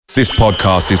This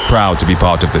podcast is proud to be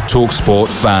part of the TalkSport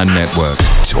Fan Network.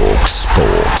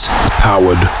 TalkSport.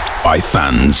 Powered by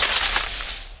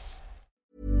fans.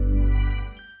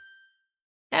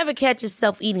 Ever catch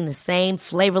yourself eating the same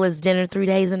flavorless dinner 3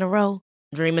 days in a row?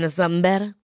 Dreaming of something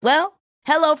better? Well,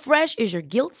 HelloFresh is your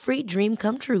guilt-free dream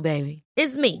come true, baby.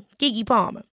 It's me, Keke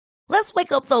Palmer. Let's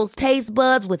wake up those taste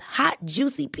buds with hot,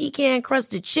 juicy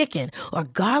pecan-crusted chicken or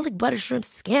garlic butter shrimp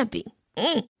scampi.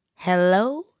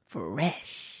 Hello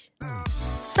Fresh.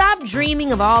 Stop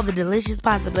dreaming of all the delicious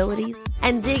possibilities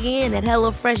and dig in at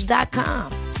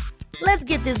HelloFresh.com. Let's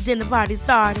get this dinner party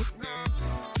started.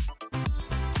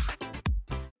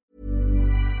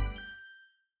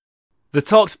 The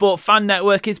TalkSport Fan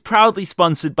Network is proudly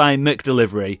sponsored by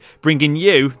McDelivery, bringing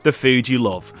you the food you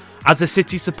love. As a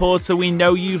City supporter, we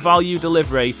know you value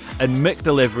delivery, and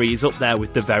McDelivery is up there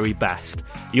with the very best.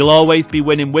 You'll always be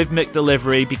winning with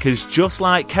McDelivery because just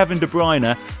like Kevin De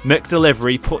Bruyne,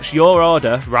 McDelivery puts your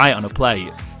order right on a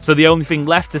plate. So the only thing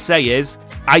left to say is,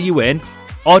 are you in?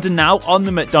 Order now on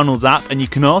the McDonald's app, and you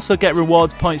can also get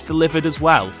rewards points delivered as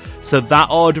well. So that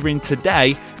ordering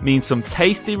today means some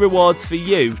tasty rewards for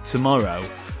you tomorrow.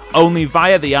 Only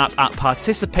via the app at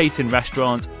participating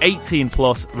restaurants. 18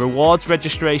 plus, rewards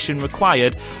registration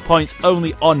required, points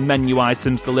only on menu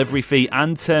items, delivery fee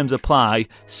and terms apply.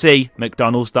 See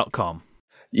mcdonalds.com.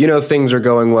 You know things are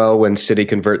going well when City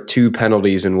convert 2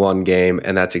 penalties in one game,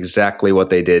 and that's exactly what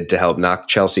they did to help knock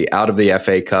Chelsea out of the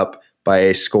FA Cup by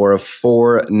a score of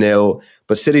 4-0.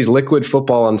 But City's liquid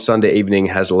football on Sunday evening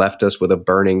has left us with a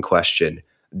burning question.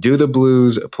 Do the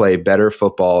Blues play better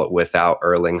football without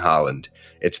Erling Haaland?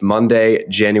 It's Monday,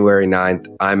 January 9th.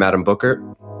 I'm Adam Booker.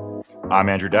 I'm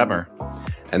Andrew Detmer.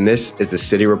 And this is the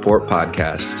City Report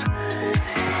podcast.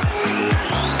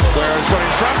 Guerrero's got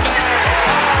in front there.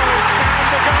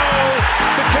 Found the goal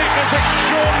to keep this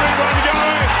extraordinary run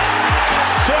going.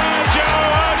 Sergio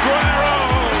Aguero.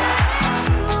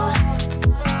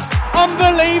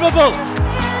 Unbelievable.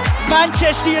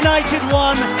 Manchester United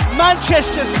 1,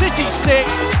 Manchester City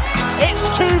 6.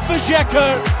 It's 2 for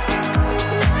Dzeko.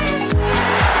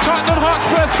 Tottenham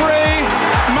Hotspur 3,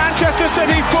 Manchester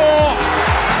City 4.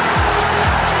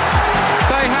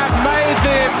 They have made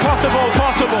the impossible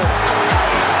possible.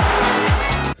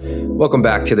 Welcome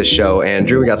back to the show,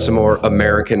 Andrew. We got some more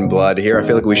American blood here. I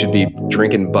feel like we should be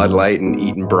drinking Bud Light and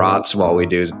eating brats while we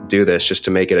do this, just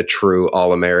to make it a true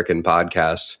all-American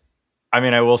podcast. I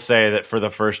mean, I will say that for the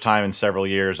first time in several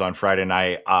years on Friday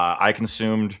night, I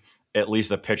consumed at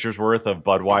least a pitcher's worth of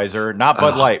Budweiser, not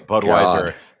Bud Light,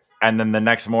 Budweiser. God. And then the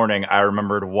next morning, I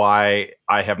remembered why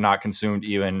I have not consumed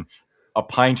even a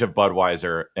pint of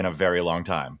Budweiser in a very long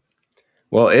time.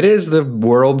 Well, it is the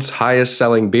world's highest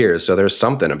selling beer, so there's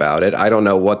something about it. I don't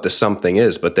know what the something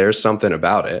is, but there's something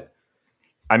about it.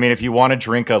 I mean, if you want to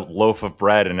drink a loaf of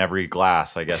bread in every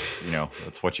glass, I guess,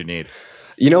 that's what you need.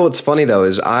 You know what's funny, though,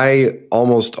 is I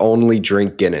almost only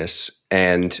drink Guinness.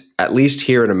 And at least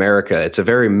here in America, it's a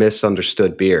very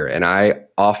misunderstood beer. And I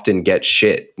often get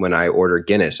shit when I order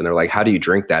Guinness. And they're like, how do you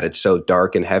drink that? It's so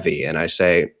dark and heavy. And I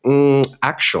say,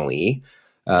 actually,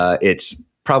 it's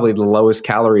probably the lowest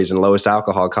calories and lowest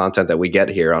alcohol content that we get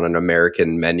here on an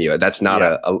American menu. That's not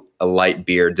a light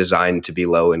beer designed to be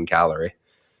low in calorie.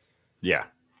 Yeah.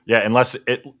 Yeah, unless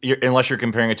you're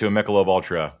comparing it to a Michelob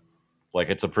Ultra. Like,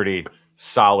 it's a pretty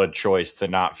solid choice to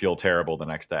not feel terrible the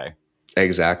next day.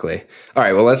 Exactly. All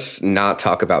right, well, let's not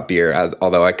talk about beer,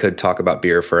 although I could talk about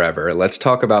beer forever. Let's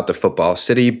talk about the football.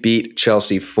 City beat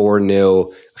Chelsea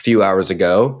 4-0 a few hours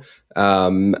ago.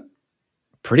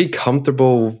 Pretty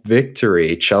comfortable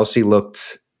victory. Chelsea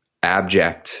looked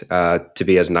abject, to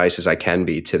be as nice as I can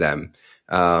be to them.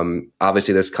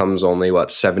 Obviously, this comes only,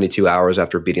 72 hours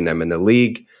after beating them in the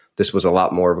league. This was a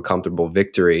lot more of a comfortable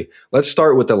victory. Let's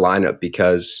start with the lineup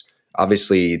because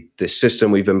obviously the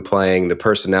system we've been playing, the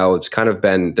personnel, it's kind of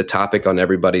been the topic on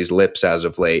everybody's lips as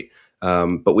of late.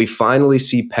 But we finally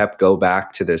see Pep go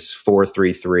back to this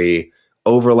 4-3-3,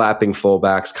 overlapping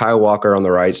fullbacks, Kyle Walker on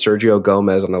the right, Sergio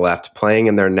Gomez on the left, playing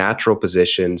in their natural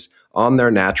positions, on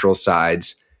their natural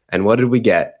sides. And what did we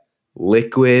get?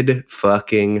 Liquid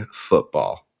fucking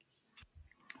football.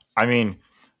 I mean,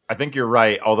 I think you're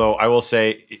right. Although I will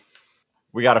say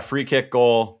we got a free kick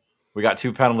goal. We got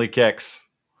 2 penalty kicks.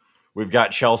 We've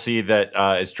got Chelsea that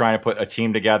is trying to put a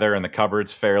team together and the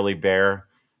cupboard's fairly bare.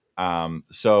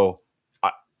 So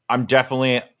I'm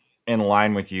definitely in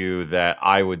line with you that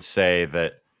I would say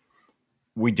that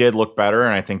we did look better.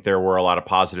 And I think there were a lot of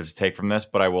positives to take from this.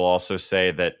 But I will also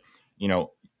say that,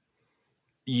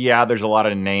 there's a lot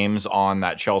of names on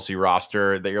that Chelsea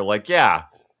roster that you're like, yeah,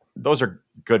 those are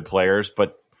good players,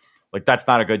 but like that's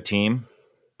not a good team.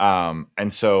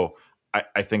 And so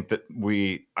I think that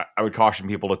I would caution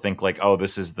people to think like, oh,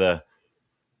 this is the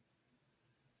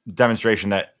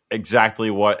demonstration that exactly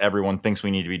what everyone thinks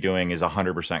we need to be doing is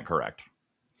 100% correct.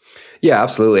 Yeah,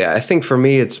 absolutely. I think for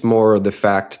me, it's more the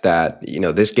fact that,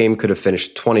 this game could have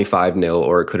finished 25-0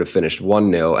 or it could have finished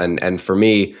 1-0. And for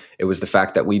me, it was the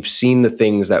fact that we've seen the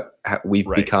things that we've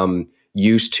become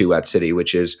used to at City,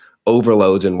 which is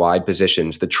overloads in wide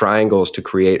positions, the triangles to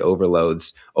create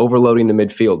overloads, overloading the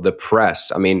midfield, the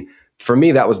press. I mean, for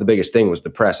me, that was the biggest thing, was the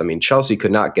press. I mean, Chelsea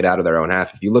could not get out of their own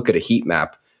half. If you look at a heat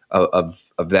map of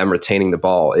them retaining the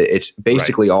ball, it's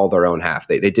basically all their own half.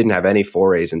 They didn't have any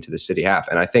forays into the City half.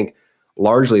 And I think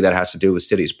largely that has to do with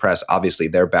City's press. Obviously,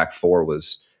 their back four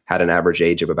had an average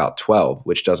age of about 12,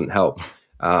 which doesn't help.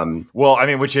 Well, I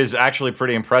mean, which is actually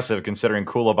pretty impressive considering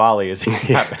Koulibaly is in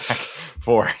that back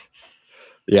four.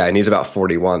 Yeah, and he's about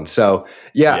 41. So,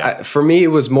 for me, it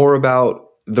was more about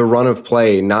the run of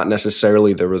play, not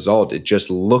necessarily the result. It just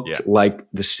looked like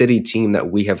the City team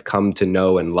that we have come to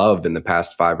know and love in the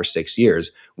past 5 or 6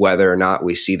 years. Whether or not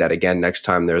we see that again next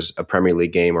time there's a Premier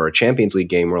League game or a Champions League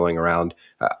game rolling around,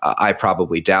 I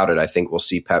probably doubt it. I think we'll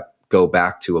see Pep go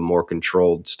back to a more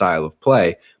controlled style of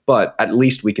play. But at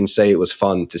least we can say it was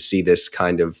fun to see this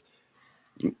kind of,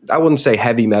 I wouldn't say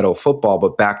heavy metal football,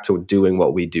 but back to doing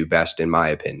what we do best, in my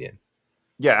opinion.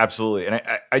 Yeah, absolutely. And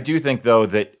I do think, though,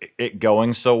 that it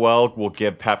going so well will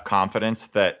give Pep confidence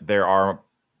that there are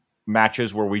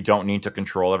matches where we don't need to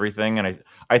control everything. And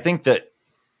I think that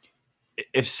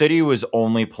if City was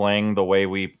only playing the way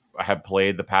we have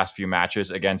played the past few matches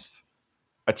against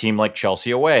a team like Chelsea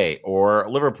away or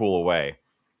Liverpool away,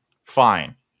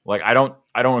 fine. Like, I don't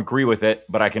agree with it,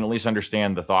 but I can at least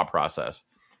understand the thought process.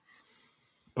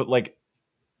 But like,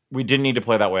 we didn't need to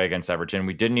play that way against Everton.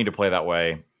 We didn't need to play that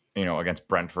way, against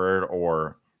Brentford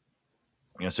or,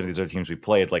 some of these other teams we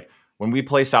played. Like, when we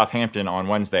play Southampton on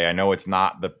Wednesday, I know it's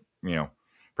not the,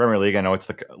 Premier League. I know it's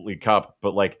the League Cup,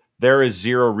 but like, there is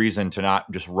zero reason to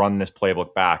not just run this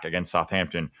playbook back against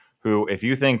Southampton, who, if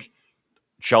you think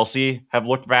Chelsea have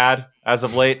looked bad as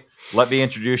of late, let me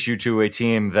introduce you to a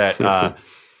team that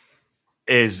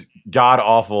is god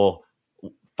awful,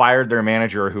 fired their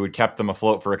manager who had kept them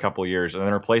afloat for a couple of years, and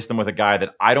then replaced them with a guy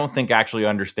that I don't think actually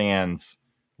understands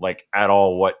like at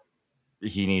all what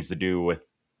he needs to do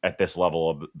at this level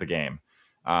of the game.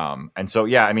 And so,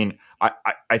 yeah, I mean,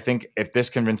 I think if this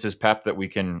convinces Pep that we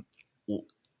can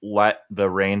let the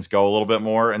reins go a little bit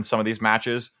more in some of these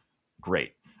matches,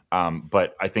 great.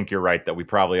 But I think you're right that we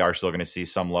probably are still going to see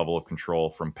some level of control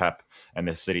from Pep and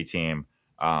this City team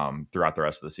throughout the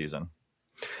rest of the season.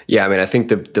 Yeah, I mean, I think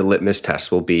the litmus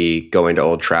test will be going to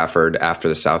Old Trafford after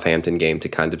the Southampton game to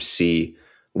kind of see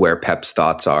where Pep's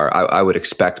thoughts are. I would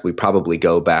expect we probably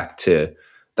go back to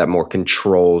that more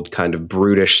controlled kind of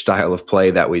brutish style of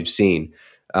play that we've seen.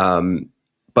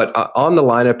 But on the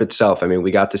lineup itself, I mean,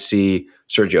 we got to see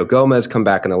Sergio Gomez come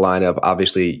back in the lineup.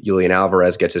 Obviously, Julian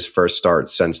Alvarez gets his first start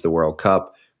since the World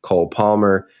Cup. Cole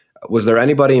Palmer. Was there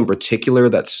anybody in particular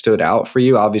that stood out for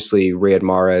you? Obviously, Riyad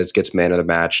Mahrez gets man of the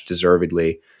match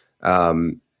deservedly. I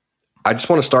just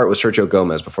want to start with Sergio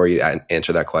Gomez before you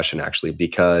answer that question, actually,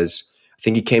 because I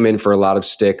think he came in for a lot of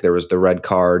stick. There was the red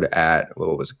card at,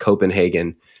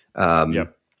 Copenhagen,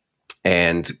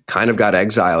 and kind of got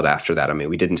exiled after that. I mean,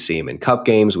 we didn't see him in cup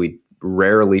games. We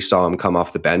rarely saw him come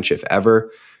off the bench, if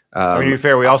ever. I mean, to be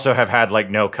fair, we also have had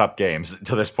like no cup games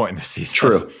to this point in the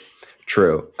season.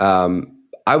 True.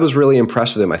 I was really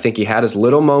impressed with him. I think he had his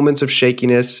little moments of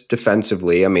shakiness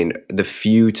defensively. I mean, the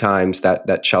few times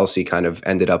that Chelsea kind of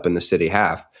ended up in the City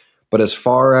half. But as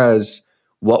far as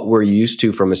what we're used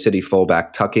to from a City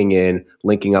fullback, tucking in,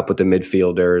 linking up with the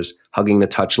midfielders, hugging the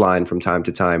touchline from time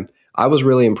to time, I was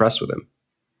really impressed with him.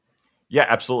 Yeah,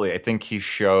 absolutely. I think he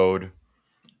showed.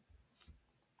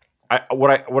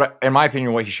 In my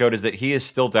opinion, what he showed is that he is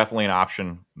still definitely an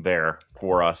option there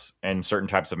for us in certain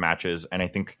types of matches. And I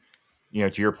think,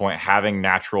 to your point, having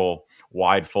natural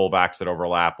wide fullbacks that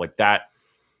overlap like that,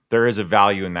 there is a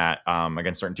value in that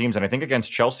against certain teams. And I think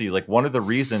against Chelsea, like one of the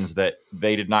reasons that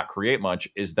they did not create much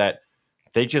is that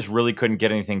they just really couldn't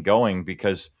get anything going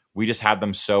because we just had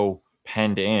them so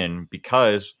penned in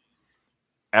because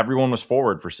everyone was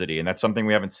forward for City. And that's something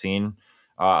we haven't seen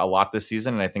a lot this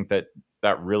season. And I think that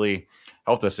really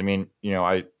helped us. I mean,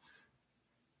 I'm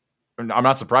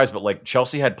not surprised, but like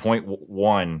Chelsea had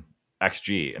 0.1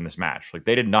 XG in this match. Like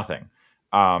they did nothing.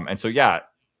 And so, yeah,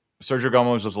 Sergio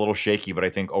Gomez was a little shaky, but I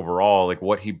think overall, like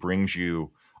what he brings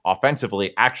you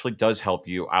offensively actually does help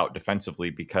you out defensively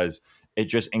because it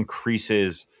just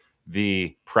increases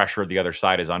the pressure the other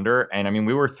side is under. And I mean,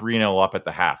 we were 3-0 up at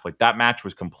the half. Like that match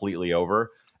was completely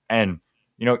over. And,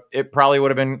 it probably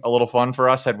would have been a little fun for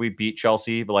us had we beat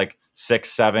Chelsea, but like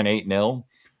 6-7, 8-0.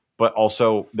 But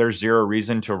also, there's zero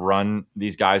reason to run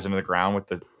these guys into the ground with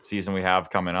the season we have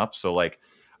coming up. So, like,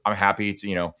 I'm happy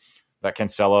to, that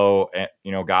Cancelo,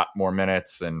 got more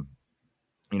minutes, and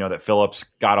that Phillips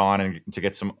got on and to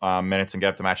get some minutes and get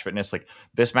up to match fitness. Like,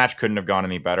 this match couldn't have gone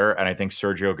any better, and I think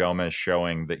Sergio Gomez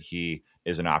showing that he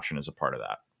is an option as a part of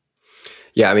that.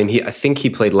 Yeah, I mean, I think he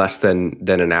played less than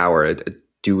an hour.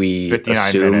 Do we 59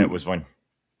 assume? minute was when.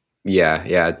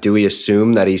 Yeah. Do we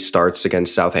assume that he starts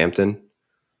against Southampton?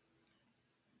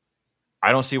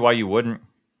 I don't see why you wouldn't.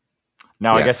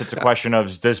 Now, I guess it's a question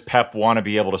of, does Pep want to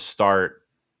be able to start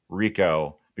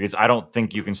Rico? Because I don't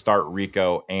think you can start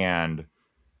Rico and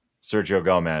Sergio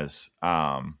Gomez.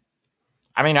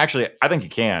 Actually, I think you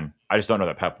can. I just don't know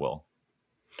that Pep will.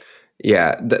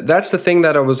 Yeah, that's the thing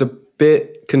that I was a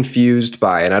bit confused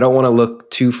by, and I don't want to look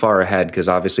too far ahead because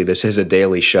obviously this is a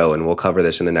daily show and we'll cover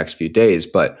this in the next few days.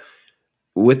 But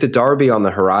with the derby on the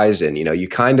horizon, you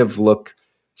kind of look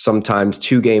sometimes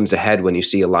 2 games ahead when you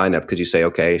see a lineup because you say,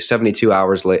 okay, 72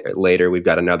 hours later, we've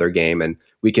got another game. And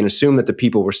we can assume that the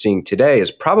people we're seeing today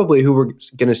is probably who we're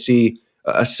going to see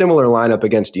a similar lineup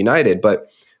against United. But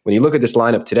when you look at this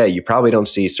lineup today, you probably don't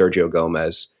see Sergio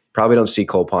Gomez, probably don't see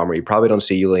Cole Palmer, you probably don't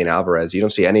see Julian Alvarez, you don't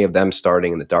see any of them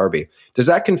starting in the derby. Does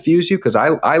that confuse you? Because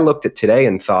I looked at today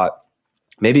and thought,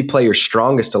 maybe play your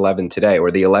strongest 11 today,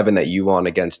 or the 11 that you want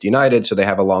against United, so they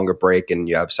have a longer break and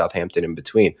you have Southampton in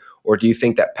between. Or do you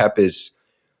think that Pep is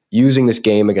using this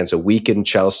game against a weakened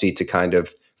Chelsea to kind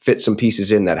of fit some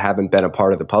pieces in that haven't been a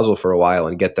part of the puzzle for a while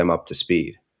and get them up to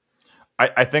speed?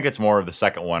 I think it's more of the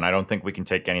second one. I don't think we can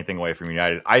take anything away from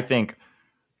United. I think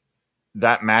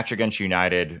that match against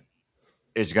United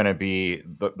is going to be,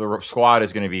 the squad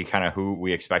is going to be kind of who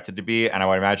we expect it to be. And I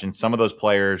would imagine some of those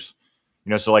players,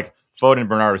 so like Foden,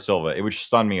 Bernardo Silva, it would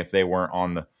stun me if they weren't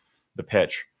on the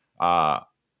pitch at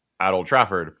Old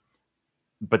Trafford,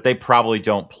 but they probably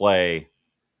don't play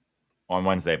on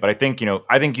Wednesday. But I think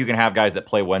you can have guys that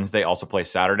play Wednesday also play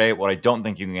Saturday. What I don't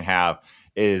think you can have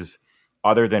is,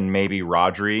 other than maybe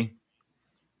Rodri,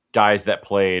 guys that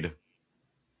played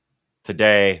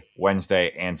today, Wednesday,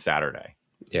 and Saturday.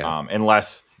 Yeah.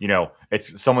 Unless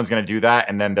it's someone's going to do that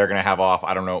and then they're going to have off.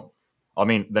 I don't know. I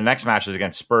mean, the next match is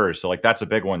against Spurs, so like that's a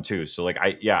big one too. So like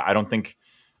I don't think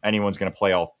anyone's going to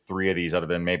play all 3 of these other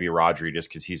than maybe Rodri, just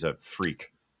because he's a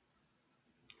freak.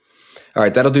 All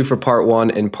right, that'll do for part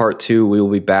 1. In part 2, we will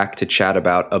be back to chat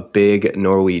about a big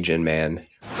Norwegian man.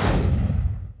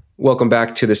 Welcome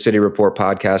back to the City Report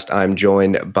podcast. I'm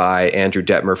joined by Andrew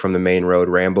Detmer from the Main Road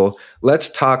Ramble. Let's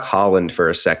talk Haaland for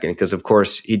a second, because of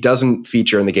course he doesn't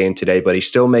feature in the game today, but he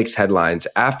still makes headlines.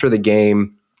 After the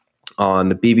game, on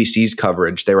the BBC's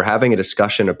coverage, they were having a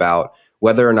discussion about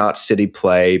whether or not City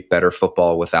play better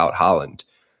football without Haaland.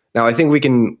 Now, I think we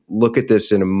can look at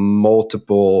this in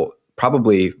multiple,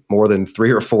 probably more than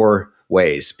 3 or 4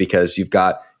 ways, because you've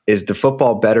got, is the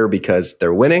football better because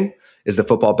they're winning? Is the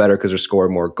football better because they're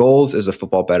scoring more goals? Is the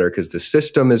football better because the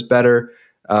system is better?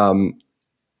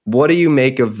 What do you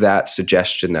make of that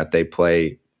suggestion that they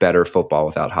play better football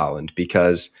without Haaland?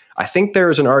 Because I think there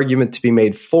is an argument to be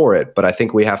made for it, but I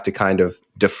think we have to kind of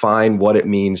define what it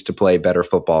means to play better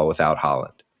football without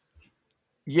Haaland.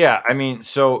 Yeah, I mean,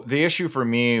 so the issue for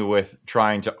me with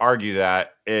trying to argue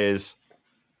that is,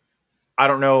 I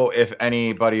don't know if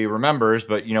anybody remembers,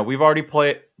 but we've already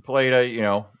played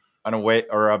an away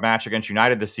or a match against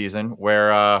United this season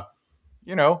where a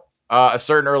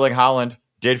certain Erling Haaland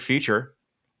did feature,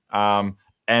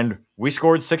 and we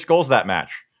scored 6 goals that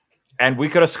match, and we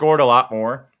could have scored a lot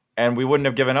more. And we wouldn't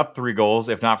have given up 3 goals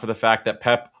if not for the fact that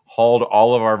Pep hauled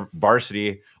all of our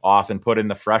varsity off and put in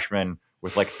the freshmen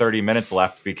with like 30 minutes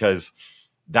left, because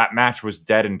that match was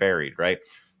dead and buried, right?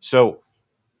 So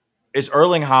is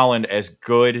Erling Haaland as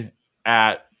good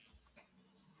at,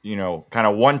 kind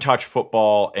of one-touch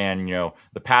football and,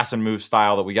 the pass and move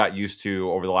style that we got used to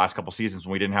over the last couple seasons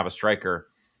when we didn't have a striker?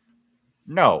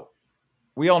 No.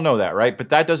 We all know that, right? But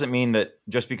that doesn't mean that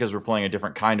just because we're playing a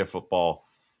different kind of football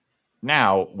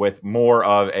now with more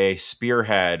of a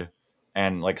spearhead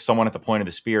and like someone at the point of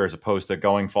the spear as opposed to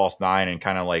going false 9 and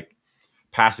kind of like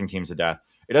passing teams to death,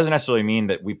 it doesn't necessarily mean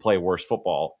that we play worse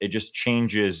football. It just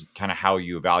changes kind of how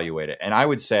you evaluate it. And I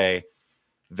would say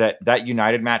that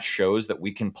United match shows that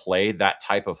we can play that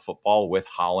type of football with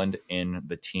Haaland in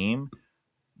the team.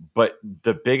 But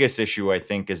the biggest issue, I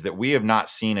think, is that we have not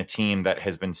seen a team that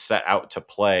has been set out to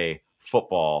play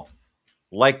football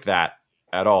like that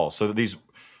at all. So these,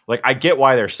 like, I get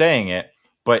why they're saying it,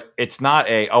 but it's not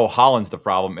Haaland's the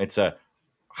problem. It's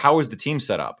how is the team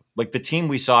set up? Like the team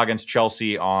we saw against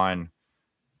Chelsea on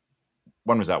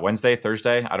when was that? Wednesday,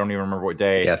 Thursday? I don't even remember what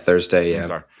day. Yeah, Thursday. Yeah.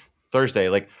 Sorry. Thursday.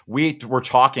 Like we were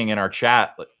talking in our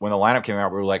chat when the lineup came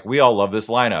out, we were like, we all love this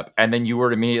lineup. And then you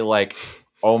were immediately like,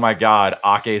 oh my God,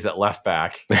 Ake's at left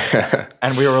back.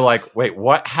 And we were like, wait,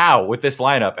 what? How with this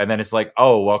lineup? And then it's like,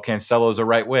 oh, well, Cancelo's a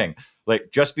right wing.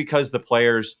 Like just because the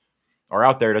players are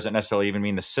out there doesn't necessarily even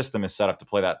mean the system is set up to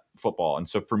play that football. And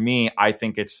so for me, I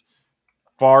think it's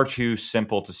far too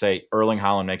simple to say Erling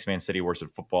Haaland makes Man City worse at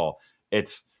football.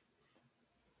 It's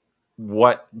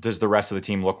what does the rest of the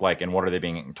team look like and what are they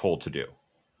being told to do?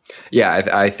 Yeah,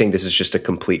 I think this is just a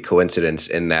complete coincidence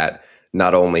in that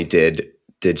not only did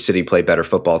City play better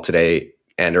football today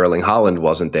and Erling Haaland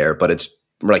wasn't there, but it's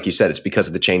like you said, it's because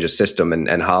of the change of system and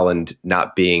Haaland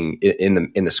not being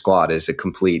in the squad is a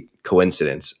complete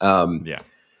coincidence.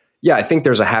 Yeah, I think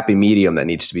there's a happy medium that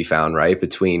needs to be found, right,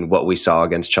 between what we saw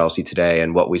against Chelsea today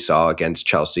and what we saw against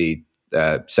Chelsea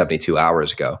 72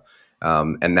 hours ago.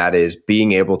 And that is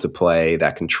being able to play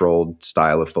that controlled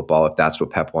style of football if that's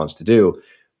what Pep wants to do.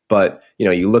 But,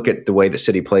 you look at the way the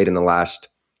City played in the last,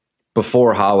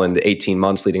 before Haaland, 18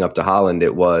 months leading up to Haaland,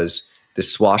 it was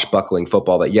this swashbuckling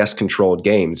football that, yes, controlled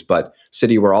games, but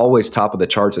City were always top of the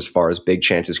charts as far as big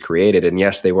chances created. And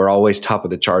yes, they were always top of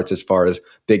the charts as far as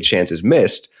big chances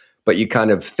missed. But you kind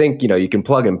of think, you can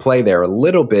plug and play there a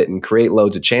little bit and create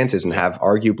loads of chances and have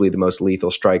arguably the most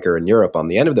lethal striker in Europe on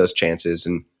the end of those chances.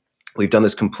 And we've done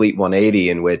this complete 180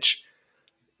 in which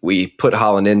we put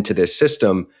Haaland into this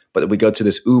system, but we go to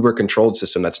this uber controlled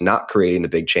system that's not creating the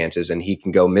big chances, and he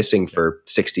can go missing for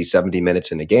 60, 70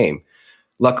 minutes in a game.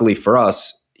 Luckily for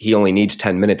us, he only needs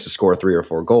 10 minutes to score 3 or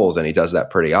 4 goals, and he does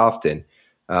that pretty often.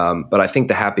 But I think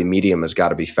the happy medium has got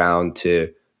to be found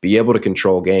to be able to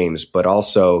control games, but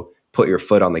also put your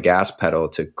foot on the gas pedal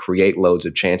to create loads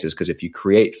of chances. Because if you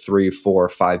create 3, 4,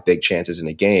 5 big chances in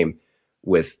a game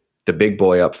with the big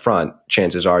boy up front,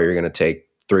 chances are you're going to take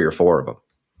 3 or 4 of them.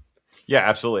 Yeah,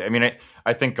 absolutely. I mean,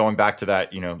 I think going back to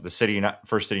that, the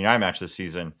first City United match this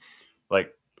season,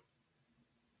 like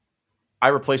I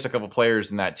replaced a couple players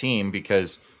in that team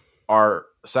because our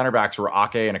center backs were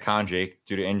Ake and Akanji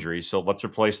due to injuries. So let's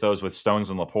replace those with Stones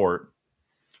and Laporte.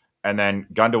 And then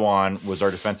Gundogan was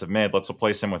our defensive mid. Let's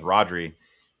replace him with Rodri.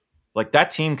 Like that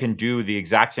team can do the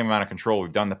exact same amount of control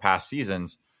we've done the past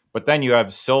seasons. But then you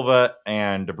have Silva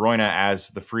and De Bruyne as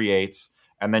the free eights.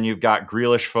 And then you've got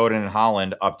Grealish, Foden, and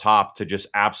Haaland up top to just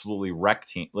absolutely wreck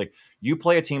team. Like you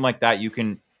play a team like that,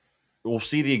 we'll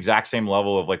see the exact same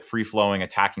level of like free flowing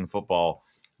attacking football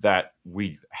that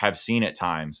we have seen at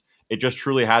times. It just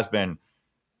truly has been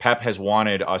Pep has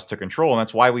wanted us to control. And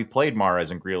that's why we've played Mahrez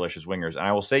and Grealish as wingers. And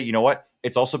I will say, you know what?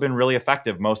 It's also been really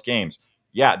effective most games.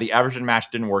 Yeah, the Everton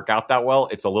match didn't work out that well.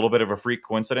 It's a little bit of a freak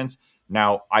coincidence.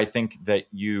 Now, I think that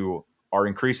you are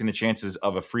increasing the chances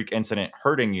of a freak incident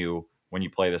hurting you when you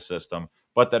play this system,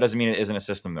 but that doesn't mean it isn't a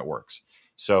system that works.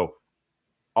 So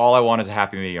all I want is a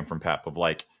happy medium from Pep of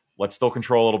like, let's still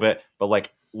control a little bit, but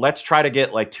like, let's try to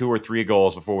get like 2 or 3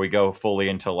 goals before we go fully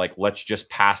into like, let's just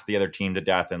pass the other team to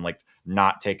death and like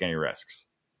not take any risks.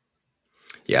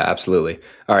 Yeah, absolutely.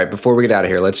 All right, before we get out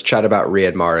of here, let's chat about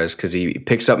Riyad Mahrez because he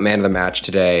picks up man of the match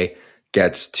today,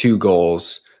 gets 2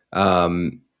 goals.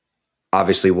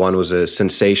 Obviously, one was a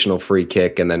sensational free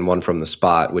kick and then one from the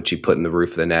spot, which he put in the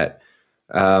roof of the net.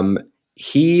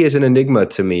 He is an enigma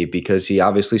to me because he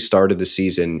obviously started the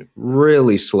season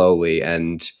really slowly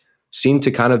and seemed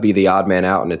to kind of be the odd man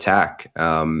out in attack.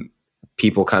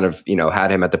 People kind of,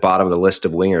 had him at the bottom of the list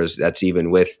of wingers. That's even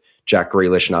with Jack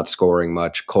Grealish not scoring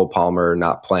much, Cole Palmer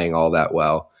not playing all that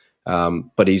well.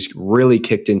 But he's really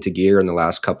kicked into gear in the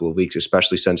last couple of weeks,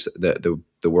 especially since the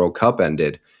World Cup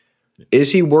ended.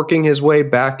 Is he working his way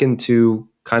back into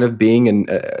kind of being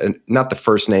not the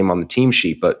first name on the team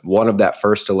sheet, but one of that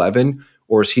first 11?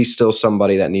 Or is he still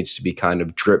somebody that needs to be kind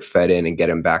of drip fed in and get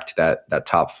him back to that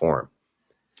top form?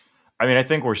 I mean, I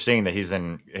think we're seeing that he's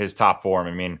in his top form.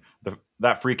 I mean,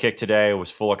 that free kick today was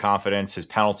full of confidence. His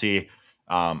penalty,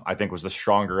 I think, was the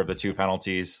stronger of the 2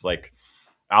 penalties. Like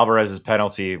Alvarez's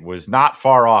penalty was not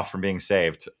far off from being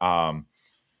saved.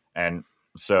 And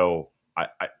so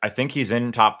I think he's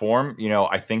in top form.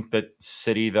 I think that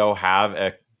City, though, have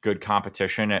a good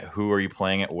competition at who are you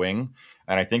playing at wing.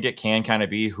 And I think it can kind of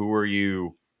be what are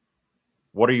you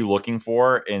looking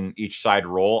for in each side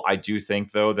role. I do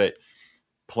think, though, that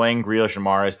playing Grealish and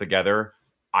Mahrez together,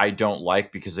 I don't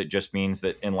like because it just means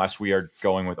that unless we are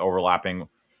going with overlapping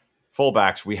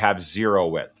fullbacks, we have 0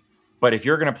 width. But if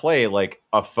you're going to play like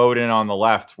a Foden on the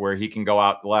left where he can go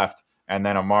out left and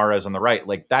then a Mahrez on the right,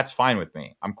 like that's fine with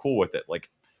me. I'm cool with it. Like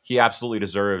he absolutely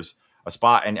deserves a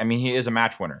spot. And I mean, he is a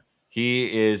match winner.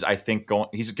 He is, I think,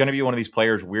 he's going to be one of these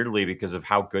players weirdly because of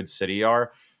how good City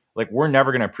are. like we're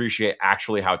never going to appreciate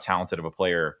actually how talented of a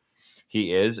player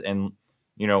he is. And,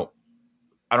 you know,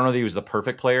 I don't know that he was the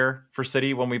perfect player for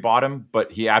City when we bought him,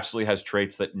 but he absolutely has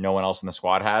traits that no one else in the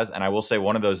squad has. And I will say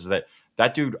one of those is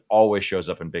that dude always shows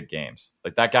up in big games.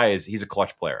 Like that guy he's a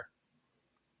clutch player.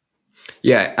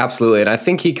 Yeah, absolutely. And I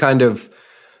think he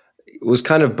was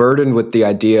burdened with the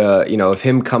idea, you know, of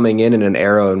him coming in an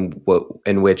era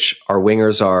in which our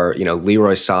wingers are, you know,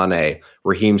 Leroy Sané,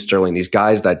 Raheem Sterling, these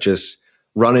guys that just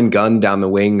run and gun down the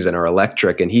wings and are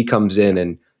electric. And he comes in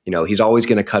and, you know, he's always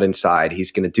going to cut inside.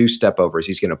 He's going to do step overs.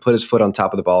 He's going to put his foot on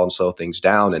top of the ball and slow things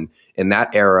down. And in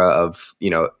that era of,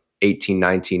 you know, 18,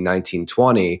 19, 19,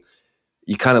 20,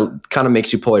 you kind of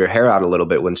makes you pull your hair out a little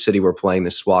bit when City were playing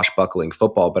this swashbuckling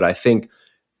football. But I think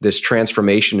this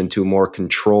transformation into a more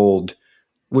controlled,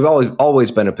 we've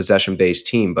always been a possession-based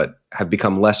team, but have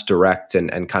become less direct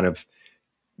and kind of,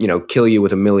 you know, kill you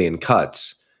with a million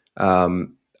cuts.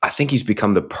 I think he's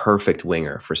become the perfect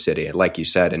winger for City, like you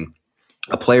said. And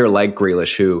a player like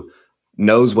Grealish who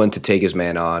knows when to take his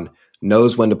man on,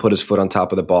 knows when to put his foot on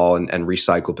top of the ball and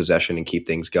recycle possession and keep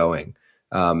things going.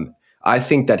 I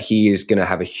think that he is going to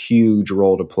have a huge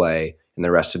role to play in the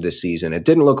rest of this season. It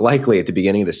didn't look likely at the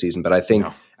beginning of the season, but I think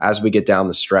as we get down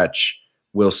the stretch,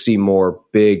 we'll see more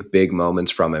big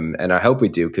moments from him. And I hope we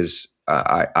do, because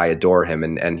I adore him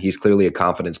and he's clearly a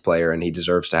confidence player and he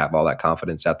deserves to have all that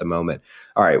confidence at the moment.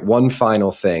 All right, one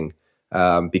final thing.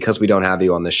 Because we don't have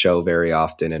you on the show very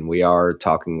often and we are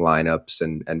talking lineups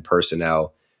and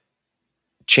personnel.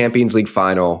 Champions League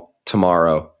final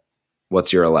tomorrow.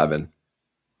 What's your 11?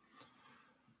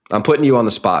 I'm putting you on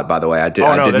the spot, by the way. I did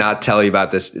not tell you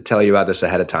about this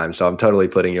ahead of time, so I'm totally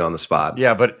putting you on the spot.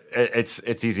 Yeah, but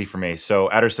it's easy for me. So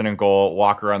Ederson in goal,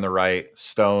 Walker on the right,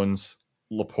 Stones,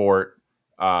 Laporte,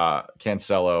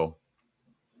 Cancelo,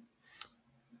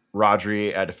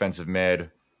 Rodri at defensive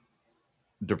mid,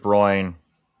 De Bruyne,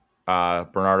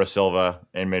 Bernardo Silva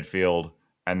in midfield,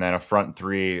 and then a front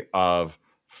three of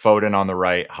Foden on the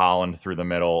right, Haaland through the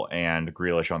middle, and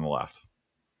Grealish on the left.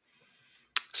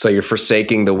 So you're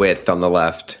forsaking the width on the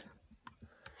left.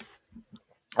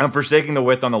 I'm forsaking the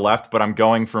width on the left, but I'm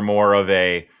going for more of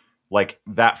a, like,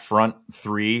 that front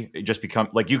three. It just become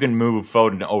like you can move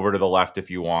Foden over to the left if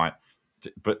you want.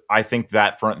 But I think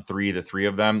that front three, the three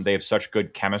of them, they have such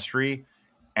good chemistry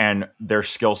and their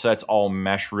skill sets all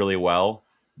mesh really well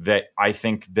that I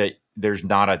think that there's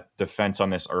not a defense on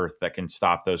this earth that can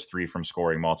stop those three from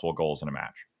scoring multiple goals in a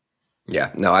match.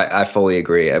 Yeah, no, I fully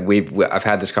agree. I've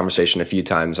had this conversation a few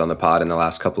times on the pod in the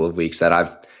last couple of weeks that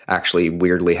I've actually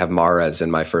weirdly have Mahrez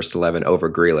in my first 11 over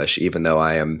Grealish, even though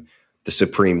I am the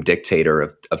supreme dictator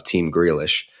of Team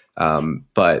Grealish.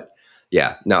 But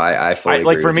yeah, no, I fully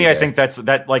agree. Like for me, I think that's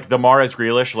like the Mahrez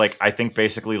Grealish. Like I think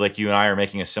basically like you and I are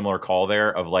making a similar call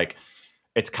there of like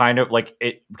it's kind of like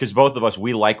it because both of us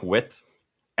we like width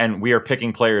and we are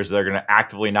picking players that are going to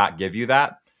actively not give you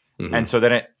that, and so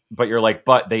then but you're like,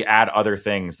 but they add other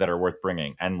things that are worth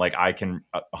bringing. And like, I can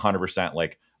 100%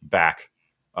 like back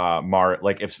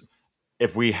like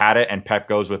if we had it and Pep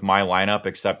goes with my lineup,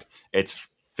 except it's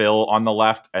Phil on the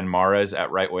left and Mahrez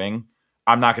at right wing,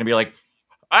 I'm not going to be like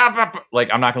I'm not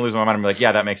going to lose my mind. I'm like,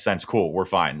 yeah, that makes sense. Cool. We're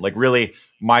fine. Like really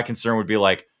my concern would be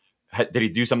like, did he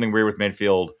do something weird with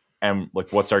midfield? And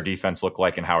like, what's our defense look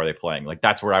like and how are they playing? Like,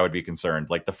 that's where I would be concerned.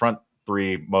 Like the front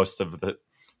three, most of the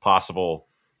possible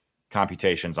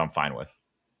computations I'm fine with.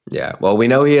 Yeah. Well, we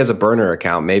know he has a burner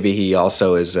account. Maybe he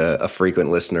also is a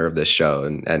frequent listener of this show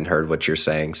and heard what you're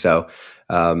saying. So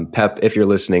Pep, if you're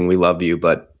listening, we love you,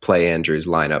 but play Andrew's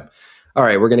lineup. All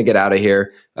right, we're going to get out of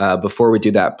here. Before we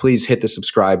do that, please hit the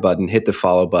subscribe button, hit the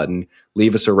follow button,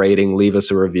 leave us a rating, leave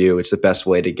us a review. It's the best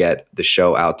way to get the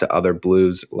show out to other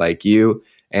Blues like you.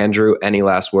 Andrew, any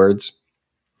last words?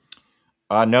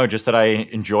 No, just that I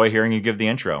enjoy hearing you give the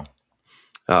intro.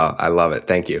 Oh, I love it.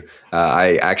 Thank you.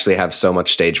 I actually have so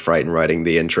much stage fright in writing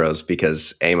the intros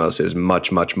because Amos is much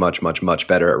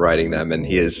better at writing them, and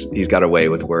he's got a way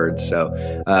with words. So,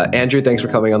 Andrew, thanks for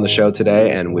coming on the show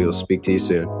today, and we will speak to you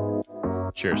soon.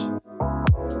 Cheers.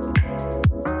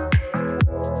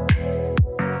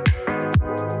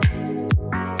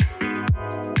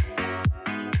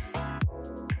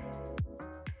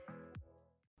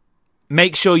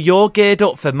 Make sure you're geared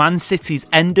up for Man City's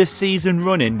end-of-season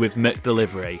run-in with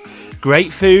McDelivery.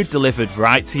 Great food delivered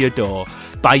right to your door.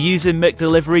 By using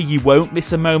McDelivery, you won't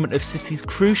miss a moment of City's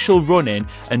crucial run-in,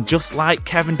 and just like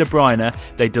Kevin De Bruyne,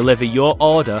 they deliver your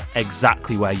order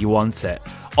exactly where you want it.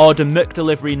 Order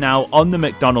McDelivery now on the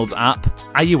McDonald's app.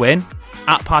 Are you in?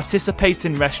 At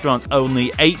participating restaurants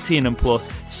only, 18 and plus,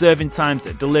 serving times,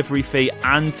 delivery fee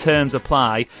and terms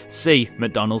apply. See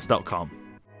mcdonalds.com.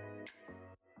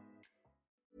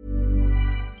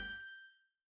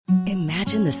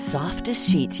 Imagine the softest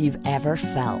sheets you've ever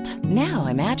felt. Now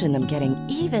imagine them getting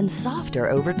even softer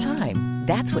over time.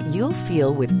 That's what you'll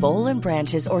feel with Boll &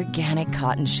 Branch's organic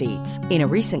cotton sheets. In a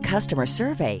recent customer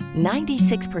survey,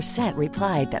 96%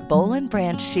 replied that Boll &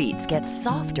 Branch sheets get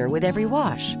softer with every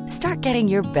wash. Start getting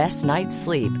your best night's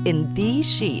sleep in these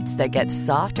sheets that get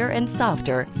softer and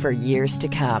softer for years to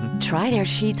come. Try their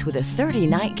sheets with a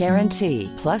 30-night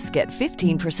guarantee. Plus, get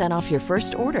 15% off your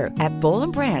first order at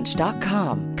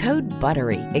bollandbranch.com. Code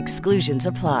BUTTERY. Exclusions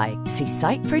apply. See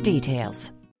site for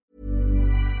details.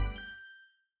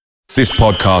 This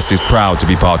podcast is proud to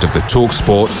be part of the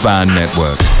TalkSport Fan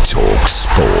Network.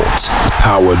 TalkSport.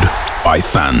 Powered by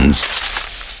fans.